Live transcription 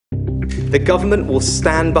The government will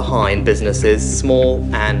stand behind businesses, small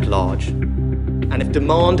and large. And if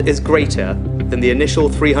demand is greater than the initial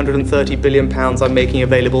 £330 billion I'm making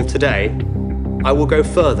available today, I will go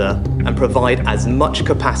further and provide as much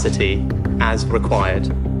capacity as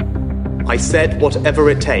required. I said whatever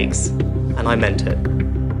it takes, and I meant it.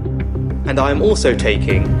 And I am also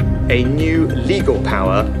taking a new legal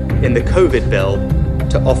power in the COVID bill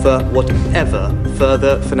to offer whatever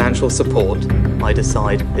further financial support I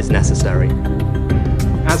decide is necessary.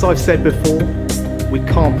 As I've said before, we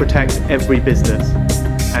can't protect every business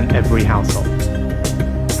and every household.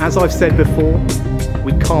 As I've said before,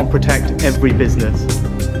 we can't protect every business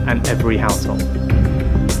and every household.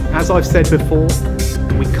 As I've said before,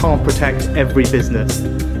 we can't protect every business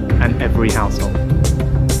and every household.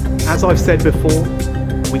 As I've said before,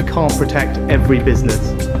 we can't protect every business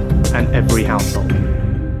and every household.